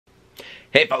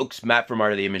Hey folks, Matt from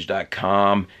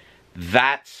artoftheimage.com.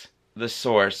 That's the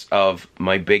source of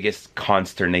my biggest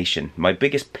consternation, my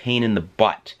biggest pain in the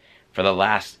butt for the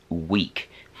last week.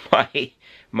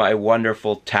 My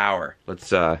wonderful tower.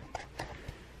 That's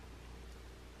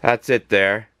it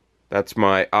there. That's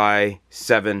my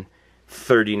i7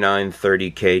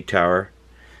 3930K tower.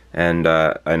 And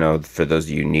I know for those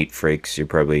of you neat freaks, you're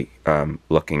probably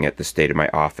looking at the state of my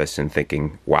office and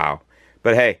thinking, wow.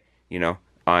 But hey, you know,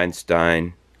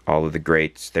 Einstein, all of the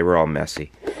greats, they were all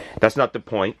messy. That's not the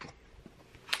point.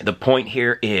 The point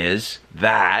here is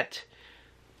that,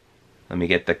 let me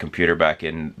get the computer back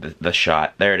in the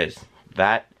shot. There it is.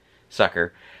 That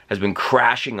sucker has been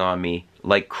crashing on me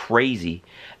like crazy.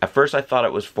 At first I thought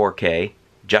it was 4K,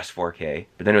 just 4K,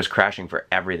 but then it was crashing for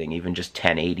everything, even just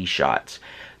 1080 shots.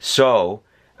 So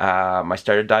I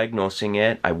started diagnosing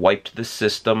it. I wiped the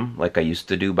system like I used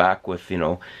to do back with, you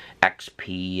know,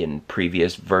 XP and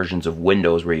previous versions of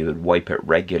Windows where you would wipe it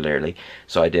regularly.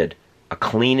 So I did a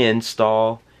clean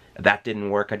install. That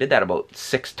didn't work. I did that about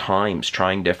 6 times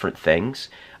trying different things.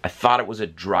 I thought it was a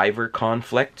driver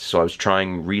conflict, so I was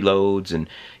trying reloads and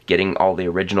getting all the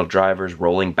original drivers,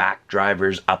 rolling back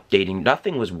drivers, updating.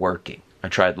 Nothing was working. I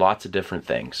tried lots of different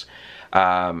things.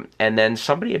 And then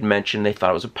somebody had mentioned they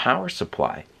thought it was a power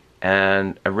supply.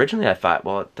 And originally I thought,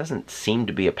 well, it doesn't seem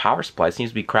to be a power supply. It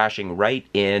seems to be crashing right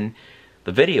in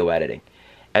the video editing.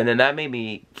 And then that made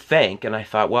me think, and I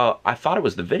thought, well, I thought it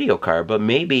was the video card, but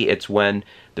maybe it's when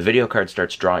the video card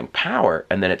starts drawing power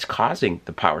and then it's causing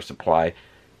the power supply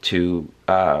to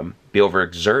be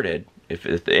overexerted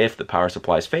if the power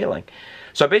supply is failing.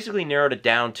 So I basically narrowed it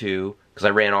down to, because I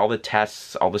ran all the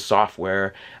tests, all the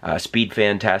software, speed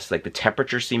fan tests, like the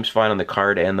temperature seems fine on the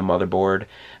card and the motherboard,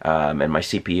 and my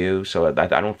CPU, so I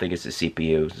don't think it's the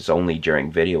CPU, it's only during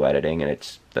video editing, and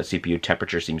it's the CPU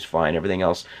temperature seems fine, everything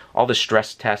else, all the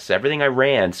stress tests, everything I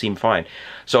ran seemed fine.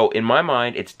 So in my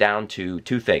mind, it's down to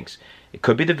 2 things. It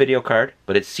could be the video card,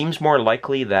 but it seems more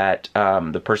likely that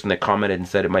the person that commented and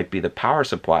said it might be the power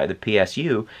supply, the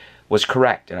PSU, was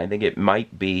correct, and I think it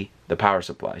might be the power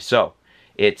supply. So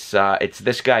it's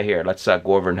this guy here. Let's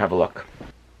go over and have a look.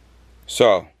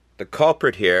 So the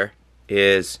culprit here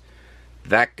is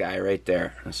that guy right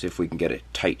there. Let's see if we can get a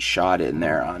tight shot in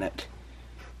there on it.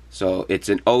 So it's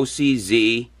an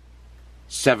OCZ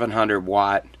 700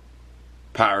 watt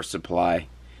power supply.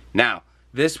 Now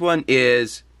this one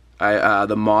is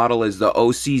the model is the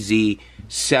OCZ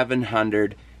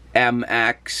 700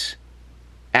 MX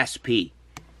SP,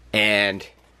 and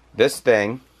this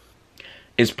thing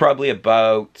is probably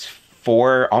about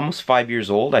almost 5 years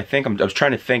old. I think I was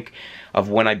trying to think of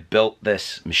when I built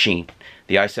this machine.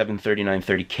 The i7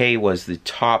 3930K was the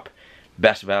top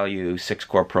best value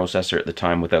 6-core processor at the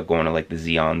time without going to like the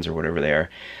Xeons or whatever they are.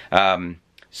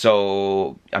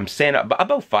 So I'm saying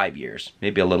about 5 years,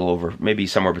 maybe a little over, maybe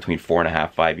somewhere between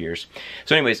 4.5, 5 years.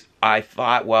 So anyways, I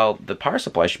thought, well, the power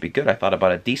supply should be good. I thought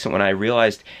about a decent one. I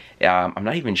realized I'm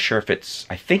not even sure if it's,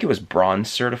 I think it was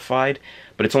bronze certified,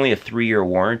 but it's only a 3-year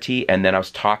warranty. And then I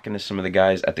was talking to some of the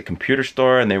guys at the computer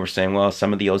store, and they were saying, well,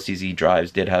 some of the OCZ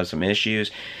drives did have some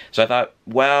issues. So I thought,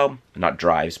 well, not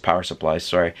drives, power supplies,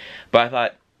 sorry. But I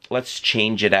thought, let's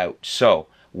change it out. So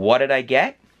what did I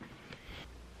get?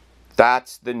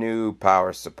 That's the new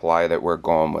power supply that we're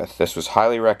going with. This was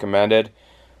highly recommended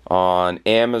on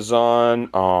Amazon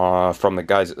from the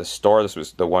guys at the store. This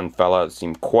was the one fella that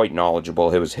seemed quite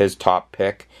knowledgeable. It was his top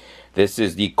pick. This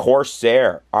is the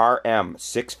Corsair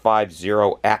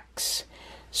RM650X.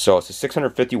 So it's a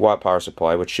 650 watt power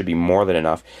supply, which should be more than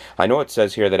enough. I know it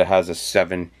says here that it has a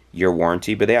 7-year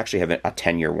warranty, but they actually have a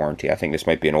 10-year warranty. I think this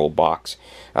might be an old box,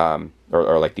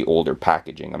 or like the older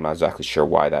packaging. I'm not exactly sure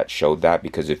why that showed that,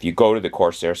 because if you go to the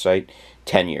Corsair site,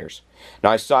 10 years.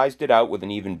 Now I sized it out with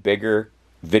an even bigger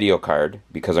video card,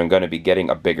 because I'm going to be getting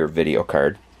a bigger video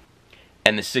card.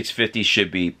 And the 650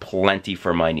 should be plenty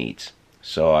for my needs.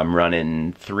 So I'm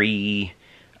running 3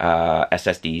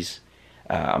 SSDs.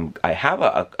 I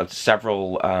have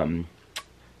several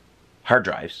hard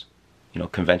drives, you know,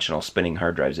 conventional spinning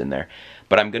hard drives in there.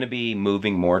 But I'm going to be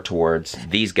moving more towards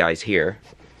these guys here.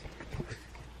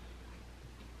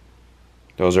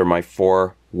 Those are my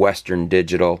 4 Western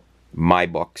Digital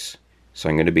MyBooks. So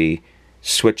I'm going to be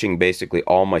switching basically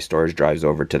all my storage drives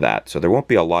over to that. So there won't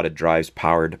be a lot of drives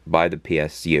powered by the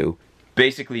PSU.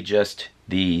 Basically just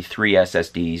the 3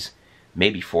 SSDs,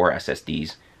 maybe 4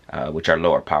 SSDs, which are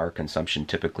lower power consumption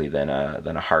typically than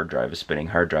a hard drive, a spinning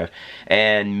hard drive,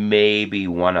 and maybe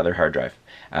 1 other hard drive.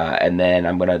 And then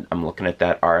I'm looking at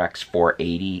that RX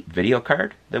 480 video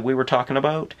card that we were talking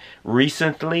about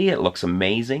recently. It looks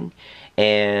amazing.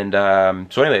 And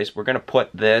so anyways, we're gonna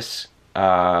put this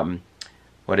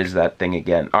what is that thing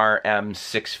again?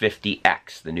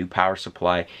 RM650X, the new power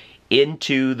supply,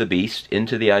 into the beast,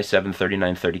 into the i7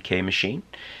 3930K machine,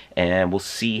 and we'll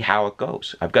see how it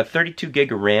goes. I've got 32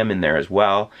 gig of RAM in there as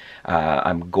well.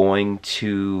 I'm going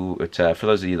to, for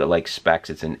those of you that like specs,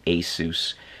 it's an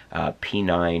Asus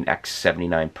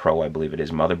P9X79 Pro, I believe it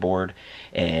is, motherboard,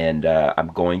 and I'm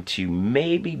going to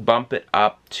maybe bump it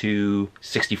up to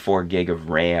 64 gig of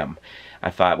RAM. I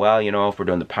thought, well, you know, if we're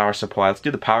doing the power supply, let's do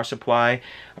the power supply.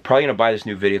 I'm probably going to buy this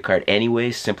new video card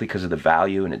anyways, simply because of the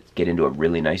value, and get into a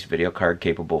really nice video card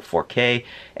capable of 4K,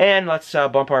 and let's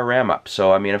bump our RAM up.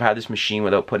 So, I mean, I've had this machine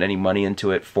without putting any money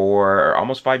into it for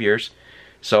almost 5 years.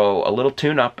 So, a little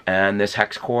tune-up, and this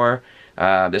hex core,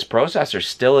 this processor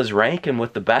still is ranking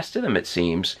with the best of them, it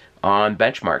seems, on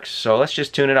benchmarks. So let's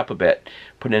just tune it up a bit.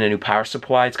 Put in a new power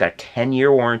supply. It's got a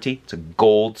 10-year warranty. It's a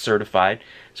gold certified,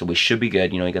 so we should be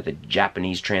good. You know, you got the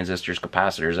Japanese transistors,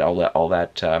 capacitors, all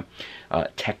that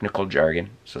technical jargon.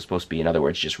 So it's supposed to be, in other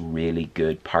words, just really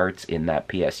good parts in that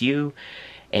PSU,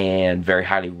 and very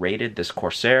highly rated, this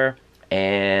Corsair.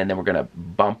 And then we're gonna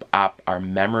bump up our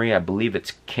memory. I believe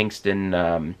it's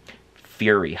Kingston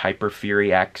Fury, Hyper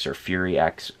Fury X or Fury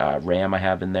X RAM I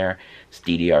have in there. It's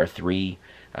DDR3.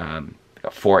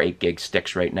 Got 4 8-gig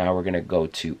sticks right now. We're going to go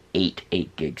to 8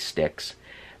 8-gig sticks.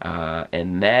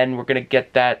 And then we're going to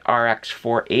get that RX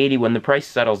 480 when the price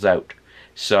settles out.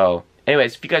 So,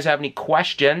 anyways, if you guys have any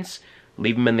questions,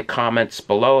 leave them in the comments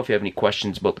below. If you have any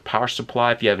questions about the power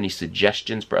supply, if you have any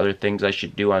suggestions for other things I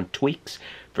should do on tweaks,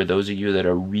 for those of you that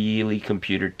are really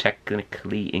computer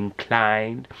technically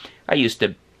inclined. I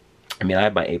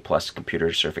have my A+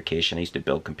 computer certification. I used to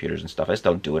build computers and stuff. I just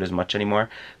don't do it as much anymore,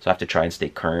 so I have to try and stay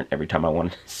current every time I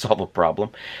want to solve a problem.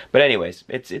 But anyways,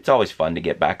 it's always fun to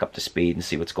get back up to speed and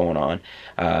see what's going on.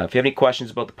 If you have any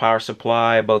questions about the power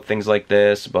supply, about things like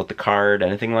this, about the card,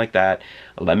 anything like that,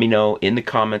 let me know in the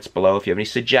comments below. If you have any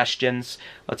suggestions,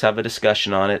 let's have a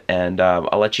discussion on it, and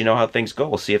I'll let you know how things go.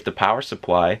 We'll see if the power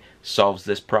supply solves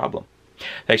this problem.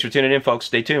 Thanks for tuning in, folks.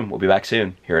 Stay tuned. We'll be back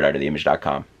soon here at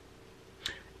artoftheimage.com.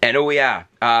 And oh yeah,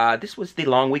 this was the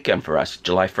long weekend for us,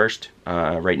 July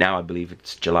 1st. Right now, I believe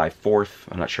it's July 4th.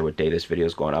 I'm not sure what day this video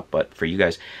is going up, but for you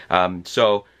guys.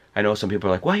 So, I know some people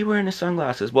are like, why are you wearing the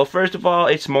sunglasses? Well, first of all,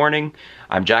 it's morning.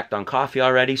 I'm jacked on coffee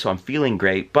already, so I'm feeling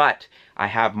great. But I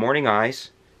have morning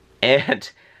eyes, and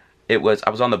I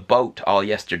was on the boat all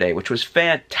yesterday, which was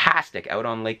fantastic, out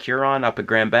on Lake Huron up at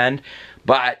Grand Bend.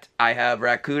 But I have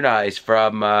raccoon eyes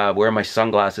from wearing my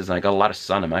sunglasses, and I got a lot of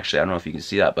sun. I don't know if you can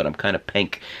see that, but I'm kind of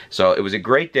pink. So it was a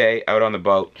great day out on the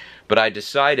boat, but I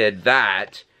decided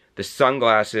that the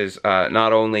sunglasses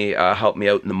not only help me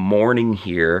out in the morning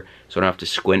here, so I don't have to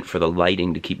squint for the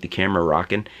lighting to keep the camera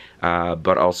rocking,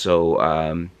 but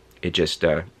also it just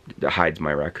hides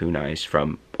my raccoon eyes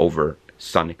from over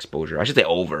sun exposure. I should say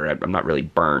over. I'm not really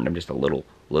burned. I'm just a little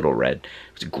red.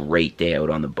 It was a great day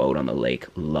out on the boat on the lake.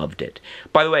 Loved it.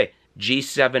 By the way,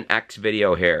 G7X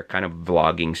video here, kind of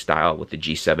vlogging style with the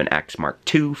G7X Mark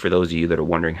II. For those of you that are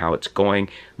wondering how it's going,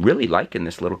 really liking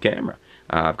this little camera.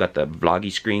 I've got the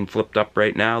vloggy screen flipped up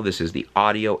right now. This is the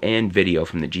audio and video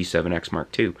from the G7X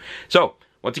Mark II. So,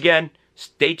 once again,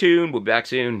 stay tuned. We'll be back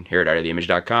soon here at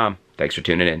artoftheimage.com. Thanks for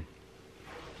tuning in.